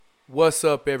What's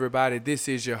up, everybody? This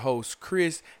is your host,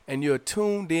 Chris, and you're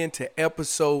tuned in to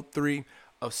episode 3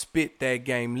 of Spit That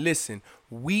Game. Listen,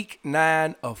 week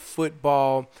 9 of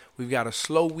football. We've got a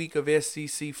slow week of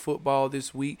SEC football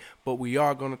this week, but we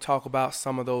are going to talk about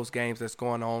some of those games that's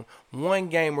going on. One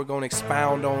game we're going to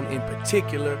expound on in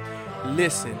particular.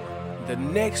 Listen, the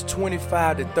next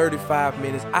 25 to 35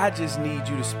 minutes, I just need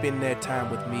you to spend that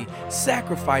time with me.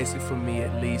 Sacrifice it for me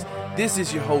at least. This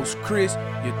is your host, Chris.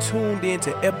 You're tuned in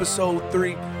to episode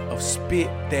 3 of Spit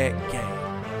That Game.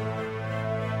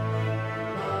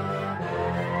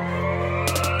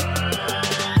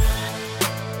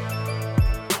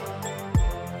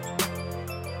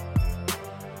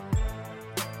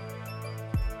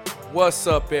 What's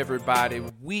up, everybody?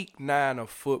 Week 9 of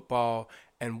football,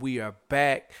 and we are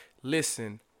back.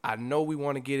 Listen, I know we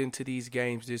want to get into these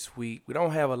games this week. We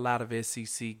don't have a lot of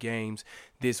SEC games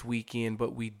this weekend,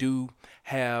 but we do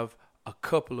have a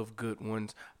couple of good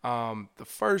ones. The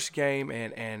first game,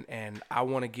 and I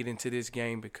want to get into this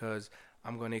game because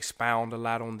I'm going to expound a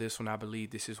lot on this one. I believe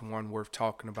this is one worth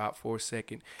talking about for a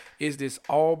second, is this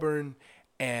Auburn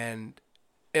and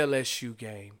LSU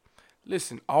game.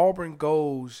 Listen, Auburn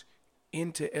goes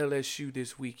into LSU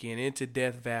this weekend, into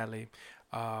Death Valley.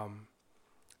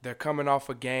 They're coming off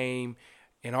a game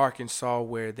in Arkansas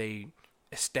where they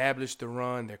established the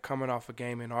run. They're coming off a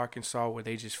game in Arkansas where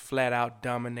they just flat out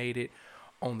dominated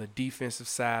on the defensive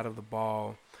side of the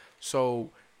ball. So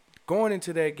going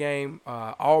into that game,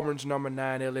 Auburn's number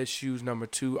 9, LSU's number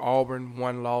 2. Auburn,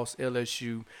 1 loss,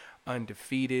 LSU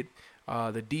undefeated.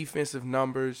 The defensive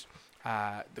numbers,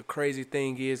 the crazy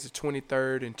thing is the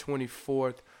 23rd and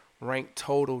 24th ranked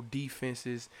total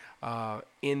defenses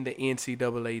in the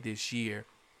NCAA this year.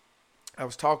 I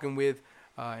was talking with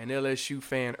an LSU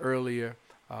fan earlier,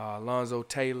 Alonzo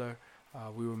Taylor.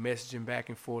 We were messaging back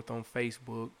and forth on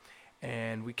Facebook,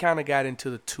 and we kind of got into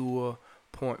the Tua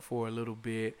point for a little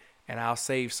bit, and I'll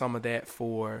save some of that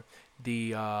for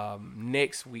the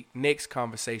next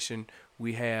conversation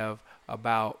we have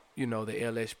about, the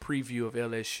LSU preview of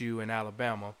LSU and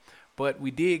Alabama. But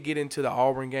we did get into the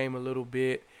Auburn game a little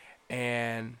bit,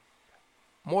 and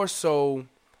more so,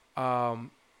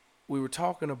 we were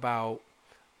talking about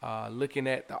looking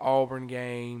at the Auburn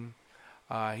game.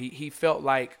 He felt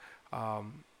like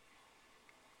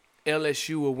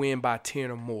LSU will win by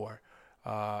 10 or more.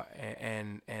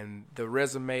 And the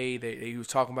resume, he was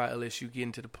talking about LSU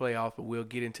getting to the playoff, but we'll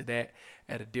get into that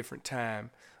at a different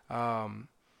time.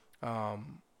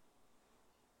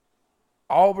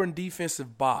 Auburn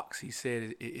defensive box, he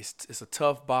said it's a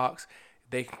tough box.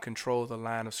 They can control the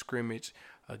line of scrimmage.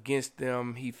 Against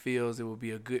them, he feels it will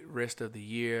be a good rest of the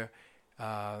year.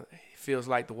 He feels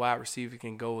like the wide receiver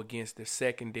can go against the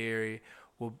secondary,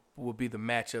 will be the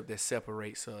matchup that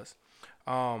separates us.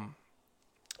 I'm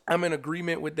in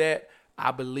agreement with that.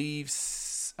 I believe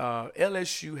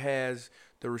LSU has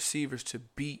the receivers to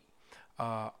beat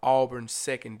Auburn's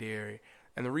secondary.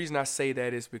 And the reason I say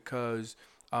that is because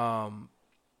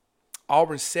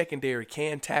Auburn's secondary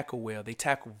can tackle well. They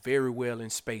tackle very well in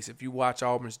space. If you watch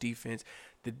Auburn's defense,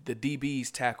 the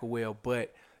DBs tackle well.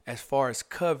 But as far as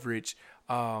coverage,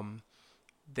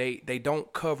 they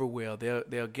don't cover well.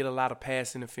 They'll get a lot of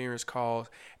pass interference calls.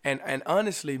 And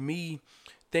honestly, me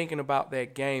thinking about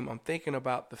that game, I'm thinking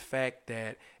about the fact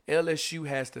that LSU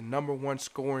has the number 1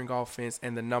 scoring offense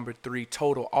and the number 3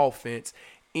 total offense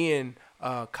in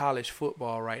college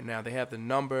football right now. They have the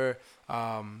number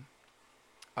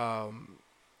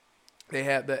they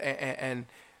have and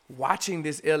watching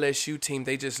this LSU team,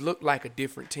 they just look like a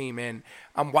different team. And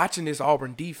I'm watching this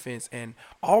Auburn defense, and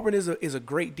Auburn is a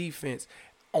great defense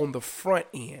on the front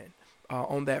end,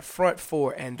 on that front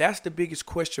 4, and that's the biggest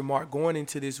question mark going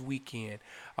into this weekend.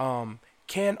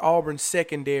 Can Auburn's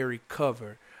secondary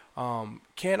cover?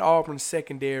 Can Auburn's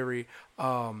secondary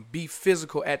be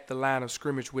physical at the line of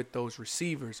scrimmage with those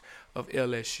receivers of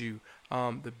LSU?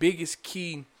 The biggest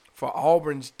key for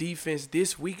Auburn's defense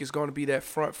this week is going to be that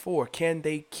front 4. Can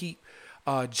they keep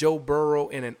Joe Burrow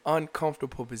in an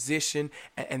uncomfortable position?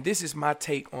 And this is my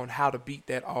take on how to beat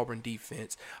that Auburn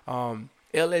defense.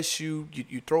 LSU,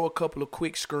 you throw a couple of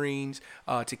quick screens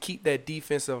to keep that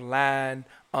defensive line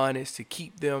honest, to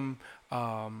keep them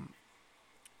on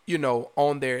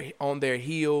their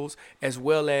heels, as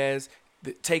well as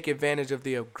take advantage of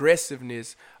the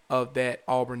aggressiveness of that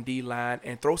Auburn D-line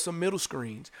and throw some middle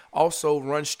screens. Also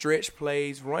run stretch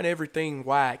plays, run everything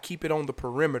wide, keep it on the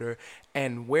perimeter,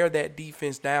 and wear that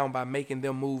defense down by making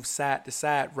them move side to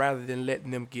side rather than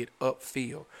letting them get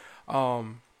upfield.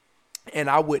 And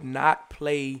I would not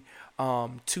play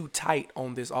too tight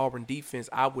on this Auburn defense.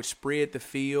 I would spread the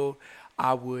field.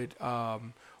 I would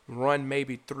run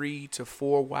maybe 3 to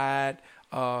 4 wide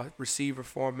receiver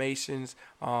formations.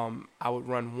 I would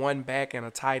run one back and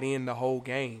a tight end the whole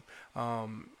game.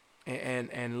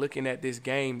 And looking at this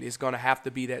game, it's going to have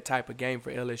to be that type of game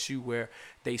for LSU where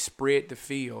they spread the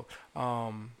field.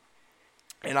 And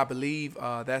I believe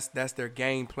that's their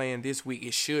game plan this week.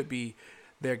 It should be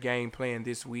their game plan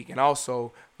this week. And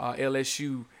also,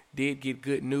 LSU did get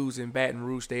good news in Baton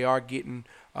Rouge. They are getting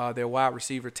their wide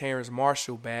receiver Terrence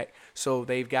Marshall back, so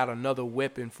they've got another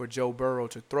weapon for Joe Burrow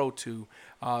to throw to.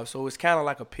 So it's kind of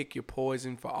like a pick your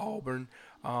poison for Auburn.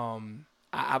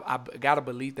 I got to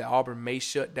believe that Auburn may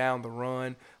shut down the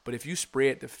run, but if you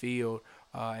spread the field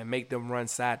and make them run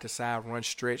side to side, run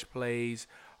stretch plays,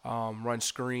 run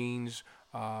screens,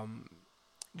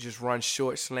 just run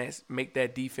short slants, make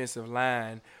that defensive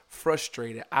line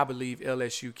frustrated, I believe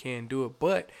LSU can do it.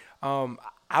 But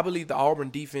I believe the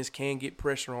Auburn defense can get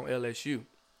pressure on LSU.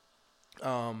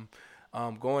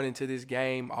 Going into this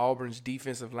game, Auburn's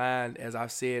defensive line, as I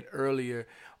said earlier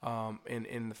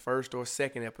in the first or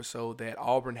second episode, that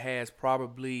Auburn has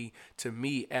probably, to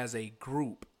me, as a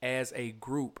group,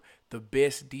 the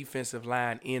best defensive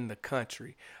line in the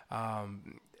country.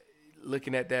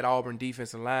 Looking at that Auburn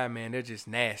defensive line, man, they're just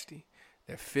nasty.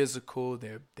 They're physical,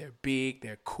 they're big,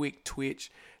 they're quick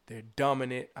twitch, they're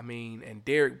dominant. I mean, and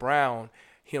Derrick Brown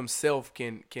himself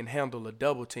can handle a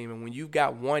double team. And when you've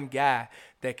got one guy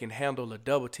that can handle a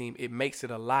double team, it makes it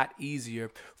a lot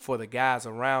easier for the guys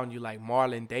around you like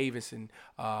Marlon Davis and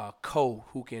Cole,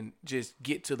 who can just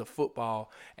get to the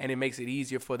football. And it makes it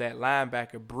easier for that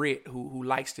linebacker, Britt, who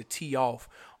likes to tee off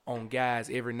on guys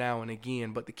every now and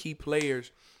again. But the key players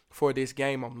for this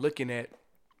game I'm looking at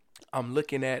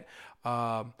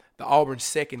the Auburn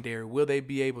secondary. Will they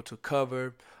be able to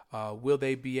cover? Will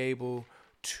they be able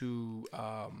to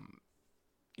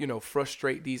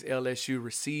frustrate these LSU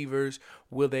receivers?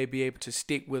 Will they be able to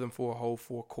stick with them for a whole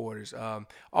 4 quarters?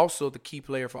 Also, the key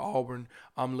player for Auburn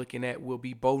I'm looking at will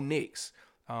be Bo Nix.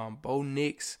 Bo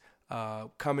Nix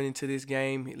coming into this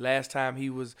game, last time he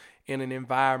was in an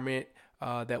environment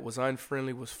that was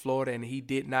unfriendly was Florida, and he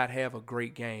did not have a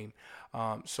great game.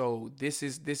 So this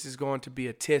is going to be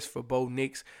a test for Bo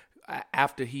Nix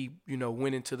after he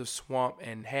went into the swamp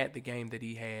and had the game that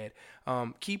he had.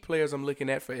 Key players I'm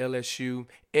looking at for LSU: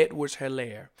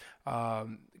 Edwards-Helaire.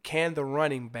 Can the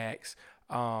running backs,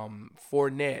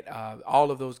 Fournette, all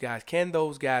of those guys, can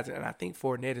those guys, and I think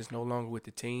Fournette is no longer with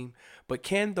the team, but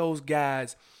can those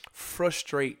guys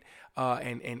frustrate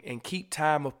and keep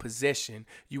time of possession?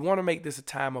 You want to make this a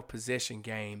time of possession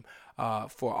game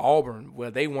for Auburn,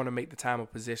 where they want to make the time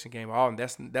of possession game.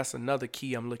 That's another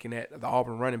key I'm looking at, the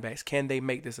Auburn running backs. Can they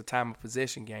make this a time of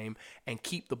possession game and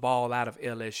keep the ball out of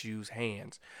LSU's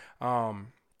hands?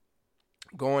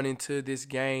 Going into this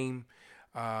game,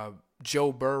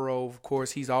 Joe Burrow, of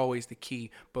course, he's always the key.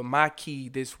 But my key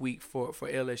this week for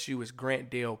LSU is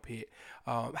Grant Delpit.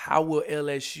 How will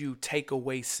LSU take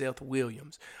away Seth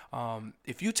Williams?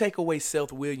 If you take away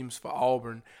Seth Williams for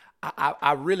Auburn,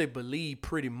 I really believe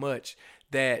pretty much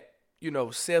that,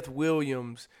 Seth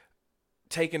Williams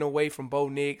taken away from Bo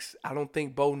Nix, I don't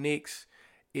think Bo Nix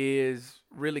is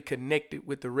really connected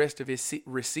with the rest of his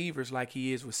receivers like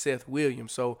he is with Seth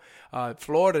Williams. So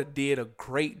Florida did a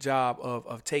great job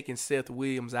of taking Seth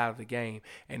Williams out of the game.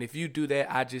 And if you do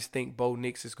that, I just think Bo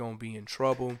Nix is going to be in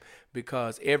trouble,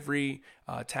 because every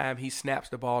time he snaps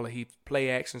the ball or he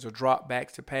play actions or drop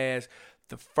backs to pass,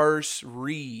 the first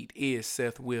read is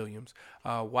Seth Williams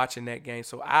watching that game.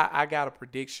 So I got a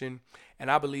prediction,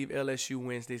 and I believe LSU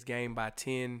wins this game by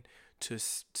 10 to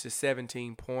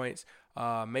 17 points.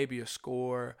 Maybe a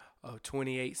score of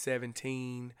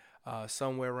 28-17,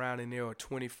 somewhere around in there, or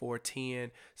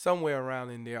 24-10, somewhere around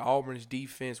in there. Auburn's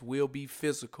defense will be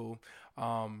physical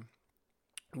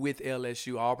with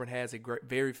LSU. Auburn has a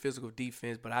very physical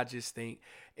defense, but I just think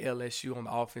LSU on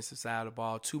the offensive side of the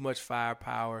ball, too much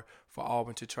firepower for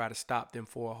Auburn to try to stop them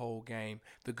for a whole game.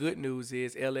 The good news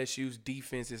is LSU's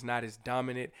defense is not as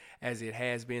dominant as it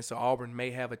has been, so Auburn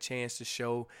may have a chance to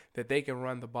show that they can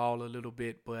run the ball a little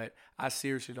bit, but I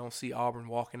seriously don't see Auburn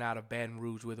walking out of Baton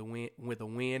Rouge with a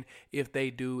win. If they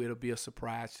do, it'll be a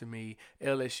surprise to me.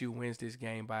 LSU wins this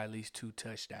game by at least 2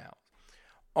 touchdowns.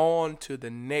 On to the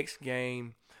next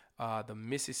game, the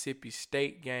Mississippi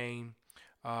State game.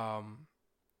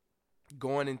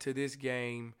 Going into this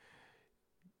game,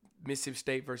 Mississippi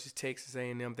State versus Texas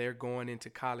A&M, they're going into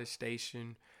College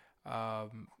Station.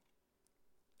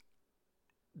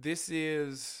 This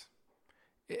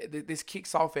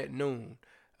kicks off at noon.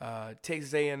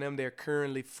 Texas A&M, they're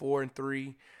currently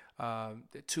 4-3.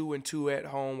 They're 2-2 at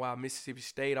home, while Mississippi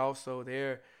State also,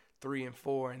 they're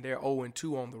 3-4, and they're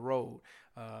 0-2 on the road.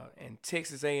 And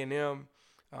Texas A&M,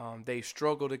 they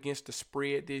struggled against the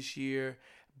spread this year,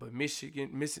 but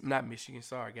Mississippi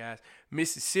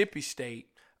State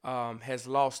has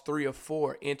lost 3 or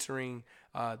 4 entering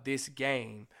this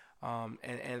game.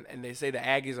 And they say the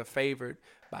Aggies are favored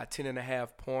by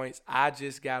 10.5 points.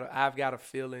 I've got a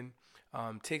feeling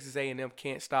Texas A&M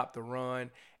can't stop the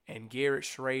run, and Garrett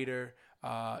Schrader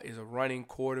is a running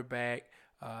quarterback.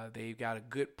 They've got a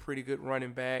pretty good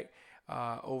running back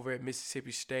over at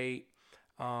Mississippi State.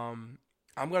 I'm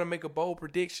gonna make a bold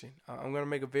prediction. I'm gonna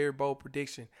make a very bold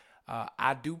prediction.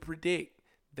 I do predict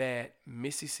that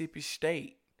Mississippi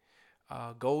State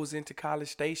goes into College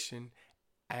Station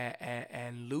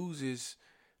and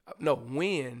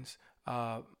wins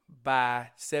by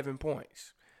 7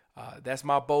 points. That's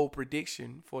my bold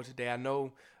prediction for today. I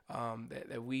know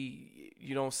that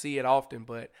you don't see it often,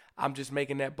 but I'm just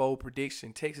making that bold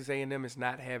prediction. Texas A&M is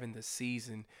not having the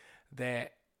season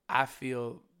that I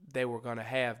feel they were going to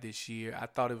have this year. I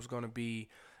thought it was going to be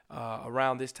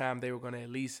around this time they were going to at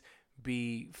least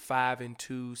be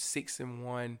 5-2,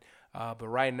 6-1. But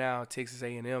right now, Texas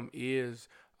A&M is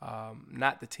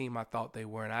not the team I thought they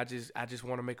were, and I just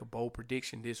want to make a bold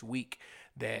prediction this week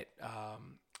that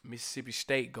Mississippi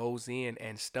State goes in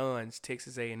and stuns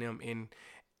Texas A&M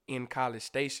in College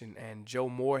Station. And Joe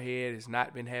Moorhead has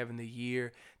not been having the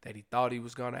year that he thought he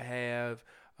was going to have.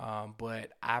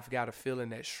 But I've got a feeling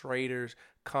that Schrader's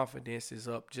confidence is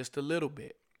up just a little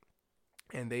bit.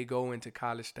 And they go into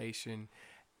College Station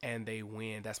and they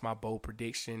win. That's my bold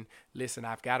prediction. Listen,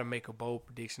 I've got to make a bold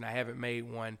prediction. I haven't made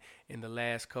one in the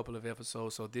last couple of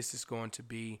episodes, so this is going to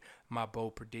be my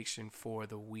bold prediction for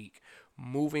the week.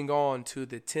 Moving on to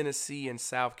the Tennessee and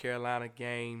South Carolina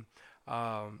game.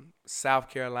 South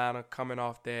Carolina coming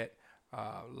off that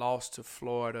loss to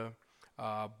Florida.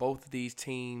 Both of these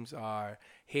teams are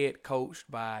head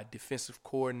coached by defensive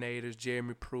coordinators,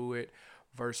 Jeremy Pruitt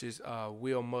versus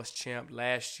Will Muschamp.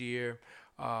 Last year,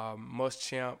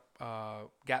 Muschamp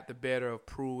got the better of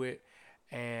Pruitt,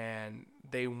 and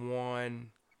they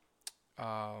won.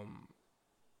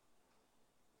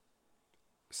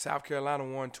 South Carolina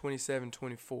won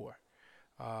 27-24.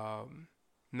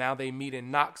 Now they meet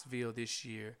in Knoxville this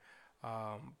year.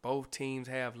 Both teams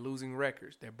have losing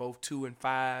records. They're both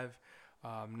 2-5.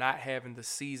 Not having the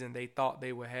season they thought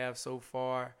they would have so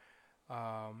far.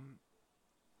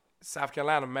 South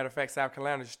Carolina, matter of fact, South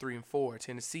Carolina is 3-4.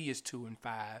 Tennessee is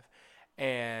 2-5,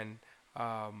 and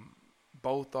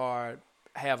both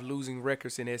have losing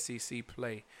records in SEC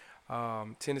play.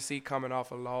 Tennessee coming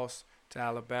off a loss to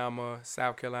Alabama.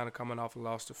 South Carolina coming off a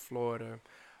loss to Florida.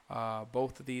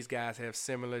 Both of these guys have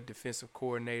similar defensive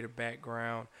coordinator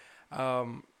background.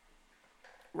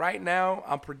 Right now,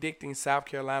 I'm predicting South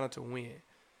Carolina to win.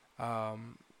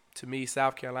 To me,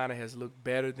 South Carolina has looked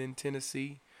better than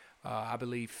Tennessee. I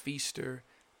believe Feaster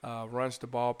runs the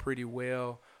ball pretty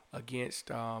well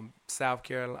against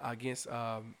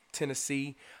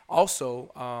Tennessee.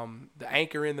 Also, the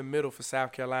anchor in the middle for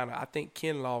South Carolina, I think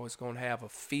Kinlaw is going to have a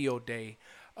field day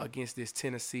against this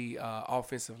Tennessee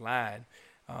offensive line.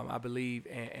 I believe,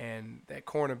 and that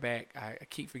cornerback, I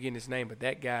keep forgetting his name, but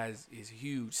that guy is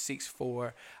huge,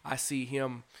 6'4". I see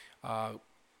him,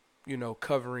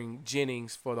 covering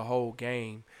Jennings for the whole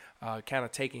game, kind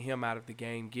of taking him out of the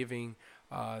game, giving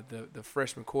the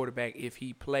freshman quarterback, if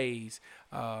he plays,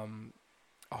 a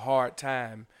hard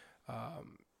time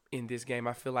in this game.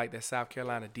 I feel like that South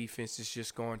Carolina defense is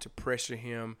just going to pressure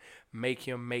him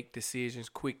make decisions,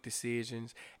 quick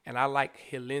decisions, and I like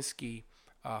Helinski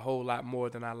a whole lot more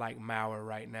than I like Maurer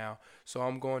right now. So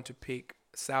I'm going to pick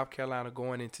South Carolina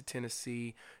going into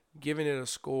Tennessee, giving it a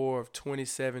score of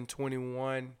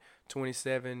 27-21,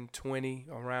 27-20,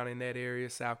 around in that area.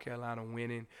 South Carolina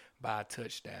winning by a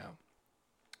touchdown.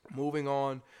 Moving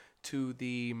on to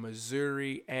the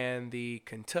Missouri and the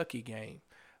Kentucky game.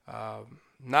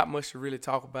 Not much to really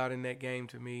talk about in that game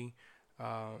to me.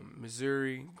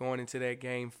 Missouri going into that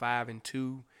game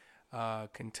 5-2.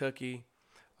 Kentucky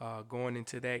going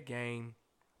into that game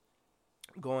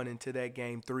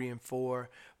 3-4,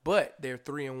 but they're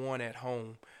 3-1 at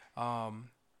home.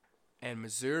 And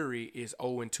Missouri is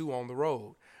 0-2 on the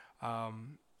road.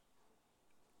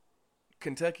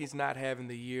 Kentucky's not having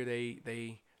the year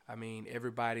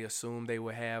everybody assumed they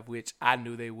would have, which I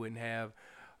knew they wouldn't have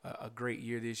a great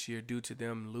year this year due to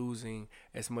them losing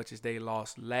as much as they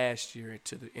lost last year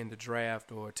in the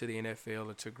draft or to the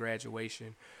NFL or to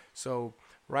graduation. So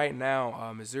right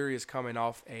now, Missouri is coming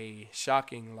off a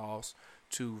shocking loss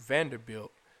to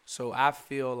Vanderbilt. So I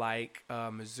feel like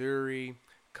Missouri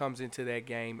comes into that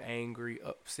game angry,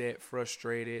 upset,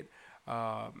 frustrated.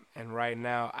 And right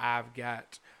now I've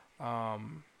got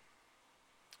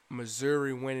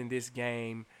Missouri winning this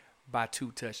game by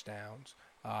 2 touchdowns.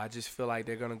 I just feel like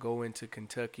they're going to go into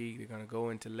Kentucky. They're going to go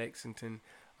into Lexington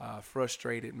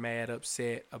frustrated, mad,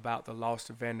 upset about the loss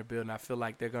to Vanderbilt. And I feel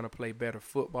like they're going to play better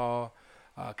football.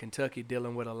 Kentucky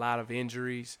dealing with a lot of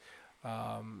injuries.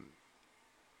 I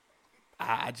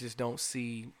just don't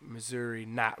see Missouri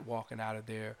not walking out of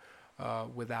there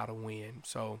without a win.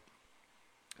 So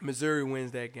Missouri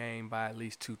wins that game by at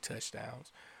least 2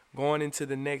 touchdowns. Going into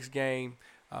the next game,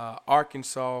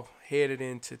 Arkansas headed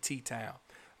into T-Town.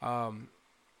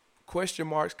 Question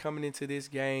marks coming into this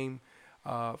game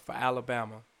for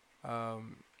Alabama.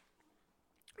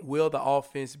 Will the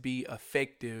offense be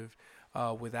effective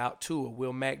without Tua?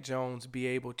 Will Mac Jones be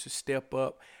able to step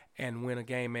up and win a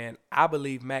game? Man, I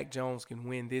believe Mac Jones can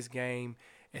win this game,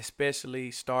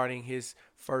 especially starting his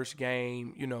first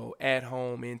game, at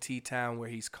home in T-Town where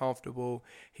he's comfortable.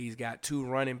 He's got 2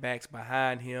 running backs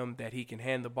behind him that he can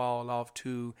hand the ball off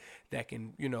to, that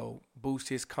can, boost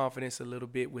his confidence a little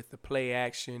bit with the play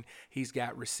action. He's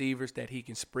got receivers that he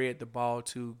can spread the ball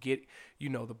to, get,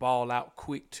 the ball out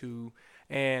quick to.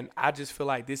 And I just feel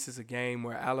like this is a game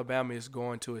where Alabama is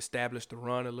going to establish the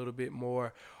run a little bit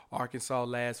more. Arkansas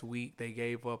last week, they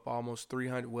gave up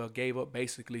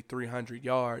basically 300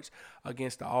 yards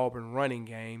against the Auburn running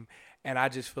game. And I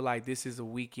just feel like this is a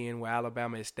weekend where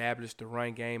Alabama established the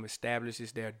run game,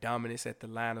 establishes their dominance at the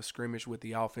line of scrimmage with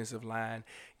the offensive line,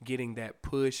 getting that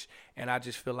push. And I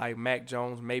just feel like Mac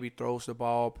Jones maybe throws the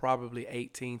ball probably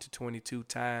 18 to 22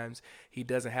 times. He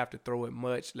doesn't have to throw it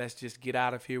much. Let's just get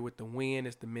out of here with the win.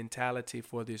 It's the mentality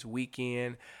for this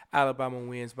weekend. Alabama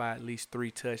wins by at least 3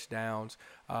 touchdowns.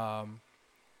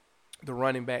 The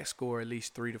running back score at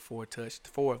least 3 to 4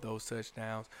 of those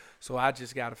touchdowns. So I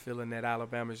just got a feeling that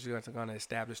Alabama is going to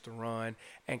establish the run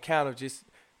and kind of just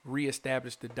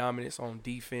reestablish the dominance on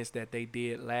defense that they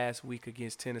did last week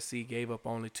against Tennessee, gave up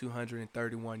only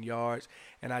 231 yards.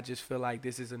 And I just feel like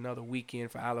this is another weekend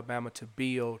for Alabama to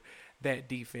build that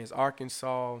defense.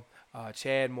 Arkansas,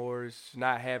 Chad Morris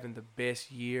not having the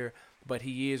best year, but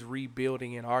he is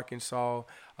rebuilding in Arkansas.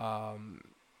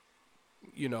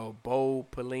 Bo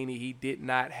Pelini, he did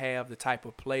not have the type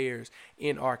of players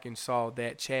in Arkansas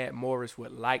that Chad Morris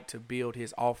would like to build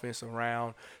his offense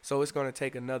around. So it's going to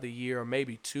take another year or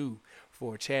maybe 2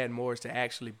 for Chad Morris to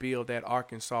actually build that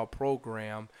Arkansas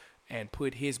program and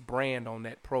put his brand on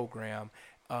that program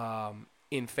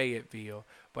in Fayetteville.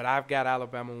 But I've got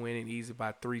Alabama winning easy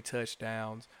by 3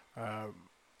 touchdowns.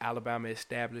 Alabama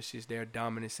establishes their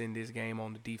dominance in this game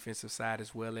on the defensive side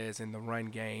as well as in the run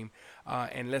game.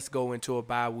 And let's go into a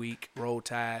bye week, Roll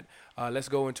Tide. Let's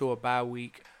go into a bye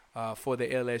week for the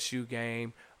LSU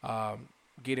game.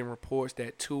 Getting reports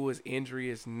that Tua's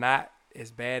injury is not as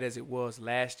bad as it was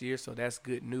last year, so that's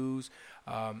good news.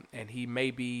 And he may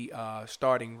be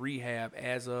starting rehab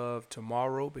as of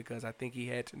tomorrow because I think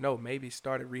maybe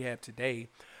started rehab today.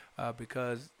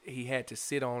 Because he had to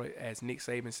sit on it, as Nick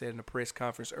Saban said in the press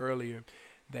conference earlier,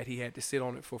 that he had to sit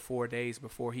on it for 4 days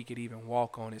before he could even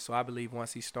walk on it. So I believe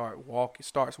once he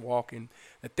starts walking,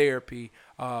 the therapy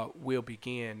will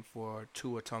begin for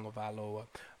Tua Tagovailoa.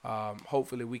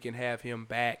 Hopefully we can have him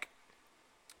back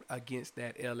against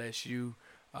that LSU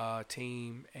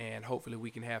team, and hopefully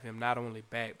we can have him not only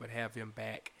back but have him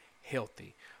back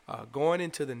healthy. Going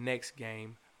into the next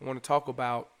game, I want to talk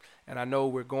about, and I know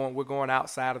we're going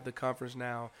outside of the conference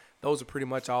now. Those are pretty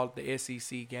much all the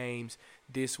SEC games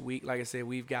this week. Like I said,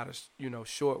 we've got a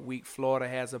short week. Florida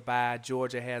has a bye,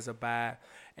 Georgia has a bye,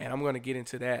 and I'm going to get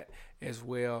into that as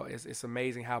well. It's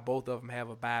amazing how both of them have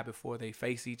a bye before they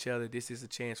face each other. This is a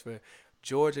chance for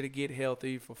Georgia to get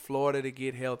healthy, for Florida to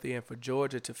get healthy, and for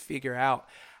Georgia to figure out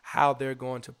how they're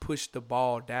going to push the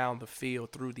ball down the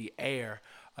field through the air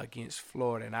against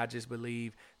Florida. And I just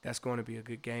believe that's going to be a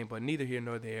good game, but neither here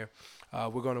nor there.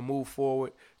 We're going to move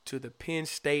forward to the Penn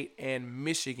State and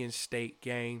Michigan State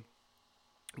game.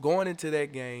 Going into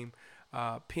that game,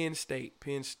 Penn State.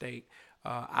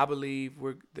 I believe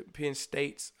Penn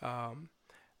State's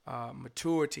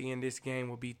maturity in this game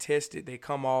will be tested. They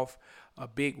come off a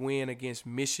big win against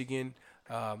Michigan.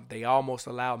 They almost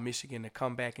allowed Michigan to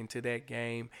come back into that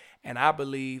game. And I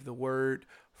believe the word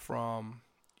from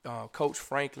Coach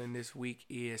Franklin this week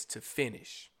is to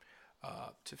finish.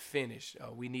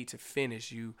 We need to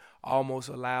finish. You almost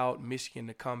allowed Michigan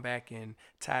to come back and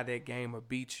tie that game or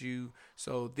beat you.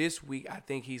 So this week, I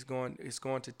think it's going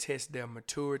to test their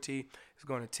maturity. It's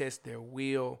going to test their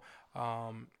will.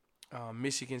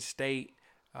 Michigan State,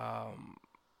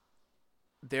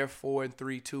 they're 4-3,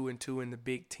 2-2 in the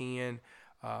Big Ten.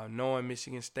 Knowing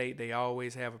Michigan State, they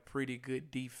always have a pretty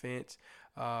good defense.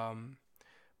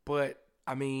 But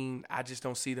I mean, I just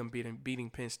don't see them beating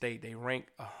Penn State. They rank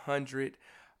 100th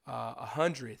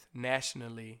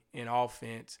nationally in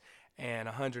offense and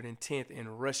 110th in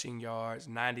rushing yards,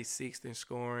 96th in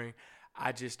scoring.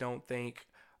 I just don't think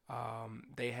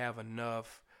they have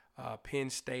enough. Penn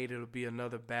State, it'll be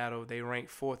another battle. They rank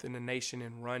 4th in the nation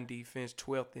in run defense,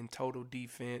 12th in total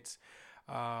defense.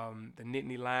 The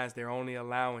Nittany Lions, they're only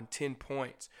allowing 10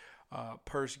 points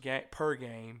per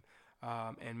game.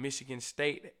 And Michigan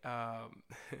State, I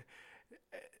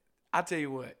tell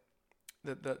you what,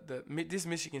 this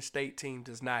Michigan State team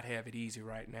does not have it easy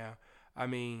right now. I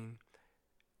mean,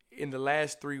 in the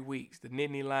last 3 weeks, the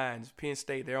Nittany Lions, Penn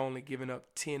State, they're only giving up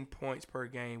 10 points per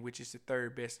game, which is the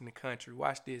third best in the country.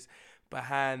 Watch this.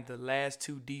 Behind the last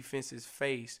two defenses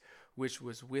faced, which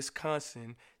was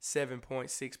Wisconsin,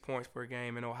 7.6 points per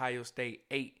game, and Ohio State,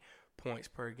 8 points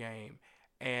per game.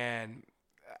 And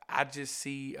I just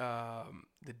see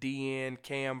the DN,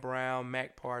 Cam Brown,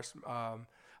 Mac Parsons,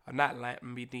 not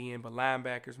DN, but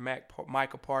linebackers,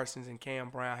 Micah Parsons and Cam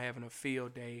Brown having a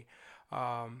field day.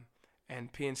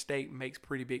 And Penn State makes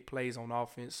pretty big plays on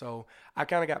offense. So I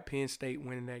kind of got Penn State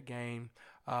winning that game.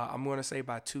 I'm going to say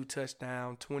by 2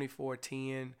 touchdowns,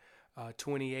 24-10,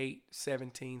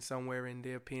 28-17, somewhere in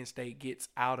there. Penn State gets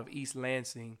out of East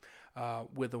Lansing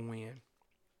with a win.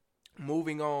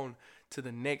 Moving on to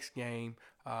the next game,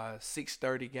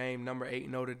 6:30 game, number 8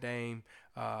 Notre Dame,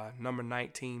 number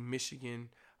 19 Michigan.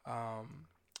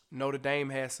 Notre Dame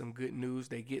has some good news.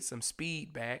 They get some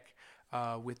speed back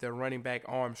with their running back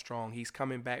Armstrong. He's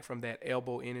coming back from that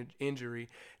elbow injury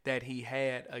that he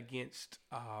had against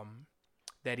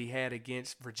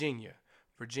Virginia.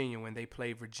 When they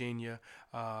played Virginia.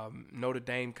 Notre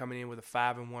Dame coming in with a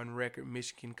 5-1 record.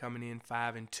 Michigan coming in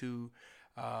 5-2.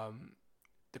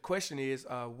 The question is,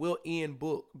 will Ian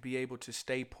Book be able to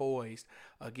stay poised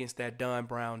against that Don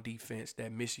Brown defense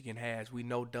that Michigan has? We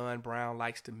know Don Brown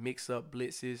likes to mix up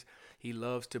blitzes. He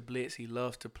loves to blitz. He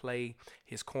loves to play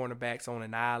his cornerbacks on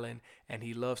an island, and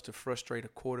he loves to frustrate a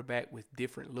quarterback with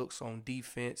different looks on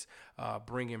defense,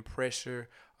 bringing pressure.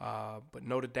 But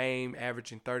Notre Dame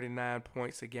averaging 39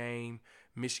 points a game,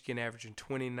 Michigan averaging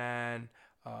 29.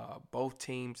 Both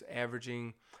teams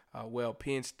averaging,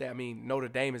 Notre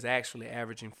Dame is actually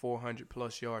averaging 400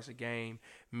 plus yards a game.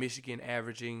 Michigan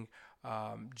averaging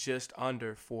just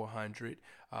under 400.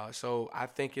 So I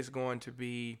think it's going to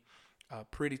be a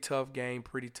pretty tough game,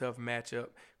 pretty tough matchup.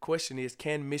 Question is,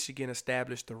 can Michigan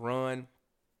establish the run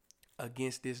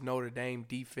against this Notre Dame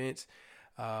defense?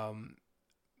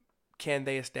 Can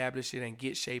they establish it and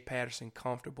get Shea Patterson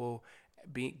comfortable?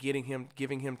 Giving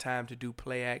him time to do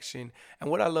play action.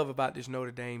 And what I love about this Notre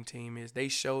Dame team is they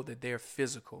show that they're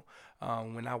physical.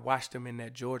 When I watched them in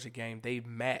that Georgia game, they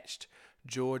matched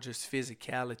Georgia's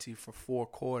physicality for 4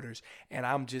 quarters, and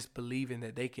I'm just believing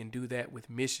that they can do that with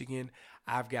Michigan.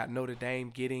 I've got Notre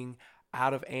Dame getting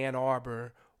out of Ann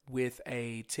Arbor with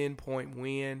a 10-point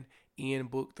win. Ian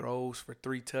Book throws for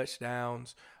 3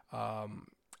 touchdowns.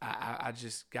 I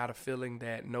just got a feeling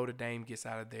that Notre Dame gets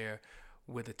out of there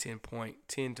with a 10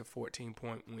 to 14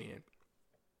 point win.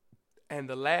 And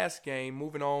the last game,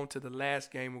 moving on to the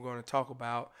last game we're going to talk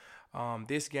about.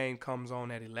 This game comes on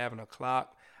at 11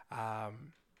 o'clock. I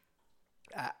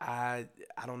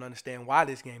don't understand why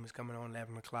this game is coming on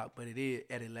 11 o'clock, but it is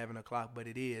at 11 o'clock, but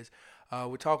it is.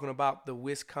 We're talking about the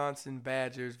Wisconsin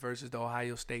Badgers versus the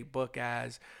Ohio State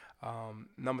Buckeyes.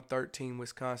 Number 13,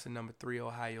 Wisconsin, number 3,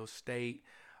 Ohio State.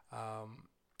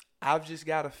 I've just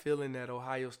got a feeling that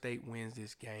Ohio State wins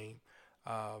this game.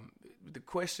 The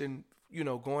question,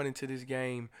 going into this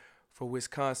game for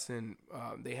Wisconsin,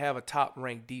 they have a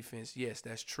top-ranked defense. Yes,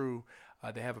 that's true.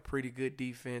 They have a pretty good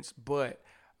defense, but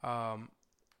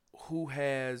who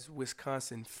has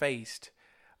Wisconsin faced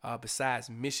besides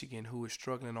Michigan, who is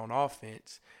struggling on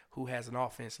offense, who has an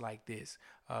offense like this?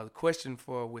 The question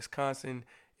for Wisconsin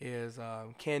is,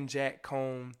 can Jack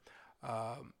Cohn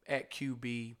at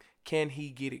QB, can he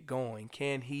get it going?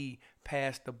 Can he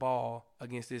pass the ball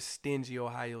against this stingy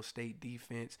Ohio State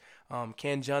defense?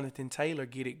 Can Jonathan Taylor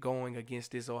get it going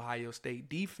against this Ohio State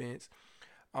defense?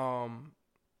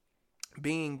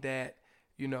 Being that,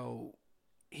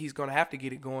 he's going to have to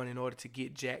get it going in order to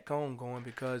get Jack Cohn going,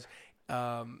 because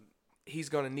he's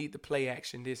going to need the play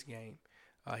action this game.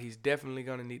 He's definitely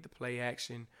going to need the play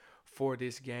action for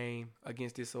this game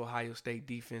against this Ohio State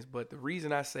defense. But the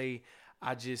reason I say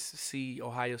I just see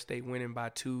Ohio State winning by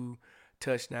 2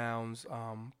 touchdowns,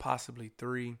 possibly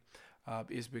 3,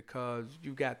 is because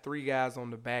you've got 3 guys on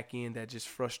the back end that just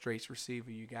frustrates receiver.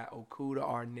 You got Okudah,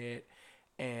 Arnett,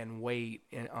 and Wade,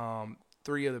 and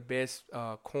 3 of the best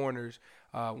corners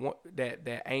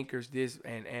that anchors this,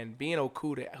 and being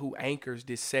Okudah, who anchors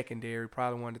this secondary,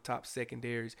 probably one of the top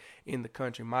secondaries in the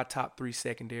country, my top 3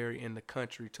 secondary in the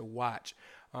country to watch.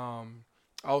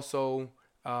 Also,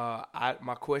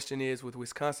 my question is, with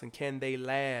Wisconsin, can they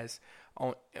last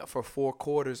for 4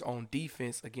 quarters on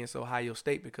defense against Ohio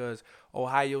State? Because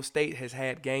Ohio State has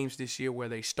had games this year where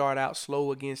they start out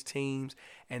slow against teams,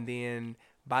 and then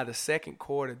by the second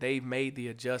quarter, they've made the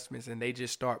adjustments and they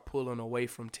just start pulling away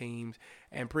from teams.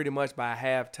 And pretty much by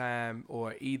halftime,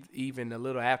 or even a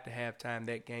little after halftime,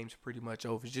 that game's pretty much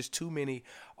over. It's just too many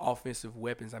offensive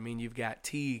weapons. I mean, you've got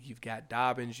Teague, you've got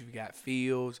Dobbins, you've got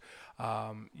Fields,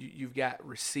 you've got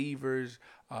receivers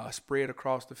spread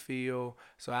across the field.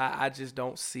 So I just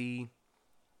don't see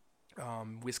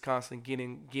Wisconsin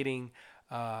getting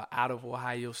out of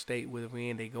Ohio State with a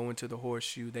win. They go into the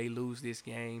horseshoe. They lose this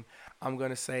game. I'm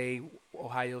going to say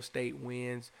Ohio State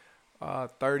wins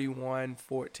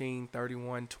 31-14,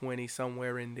 31-20,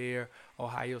 somewhere in there.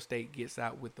 Ohio State gets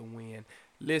out with the win.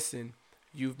 Listen,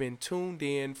 you've been tuned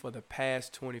in for the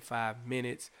past 25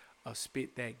 minutes of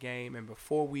Spit That Game. And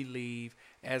before we leave,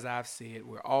 as I've said,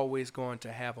 we're always going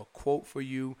to have a quote for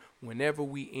you whenever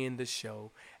we end the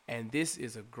show. And this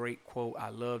is a great quote. I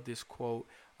love this quote.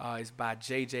 It's by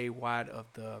J.J. Watt of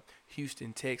the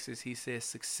Houston, Texas. He says,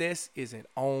 "Success isn't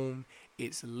owned,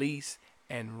 it's leased,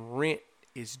 and rent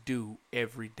is due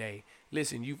every day."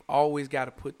 Listen, you've always got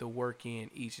to put the work in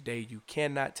each day. You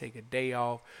cannot take a day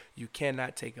off. You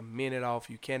cannot take a minute off.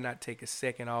 You cannot take a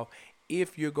second off.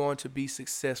 If you're going to be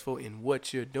successful in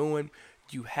what you're doing,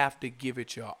 you have to give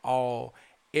it your all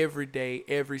every day,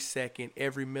 every second,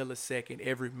 every millisecond,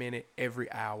 every minute, every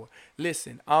hour.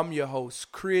 Listen, I'm your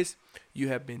host, Chris. You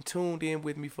have been tuned in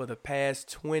with me for the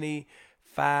past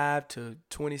 25 to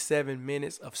 27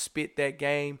 minutes of Spit That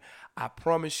Game. I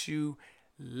promise you,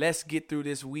 let's get through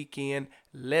this weekend.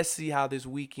 Let's see how this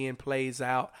weekend plays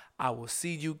out. I will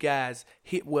see you guys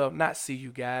not see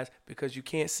you guys because you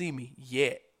can't see me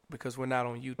yet because we're not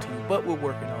on YouTube, but we're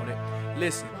working on it.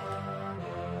 Listen,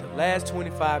 the last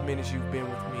 25 minutes you've been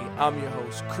with me, I'm your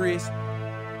host, Chris.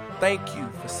 Thank you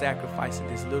for sacrificing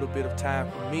this little bit of time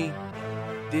for me.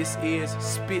 This is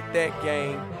Spit That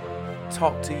Game.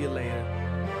 Talk to you later.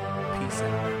 Peace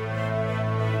out.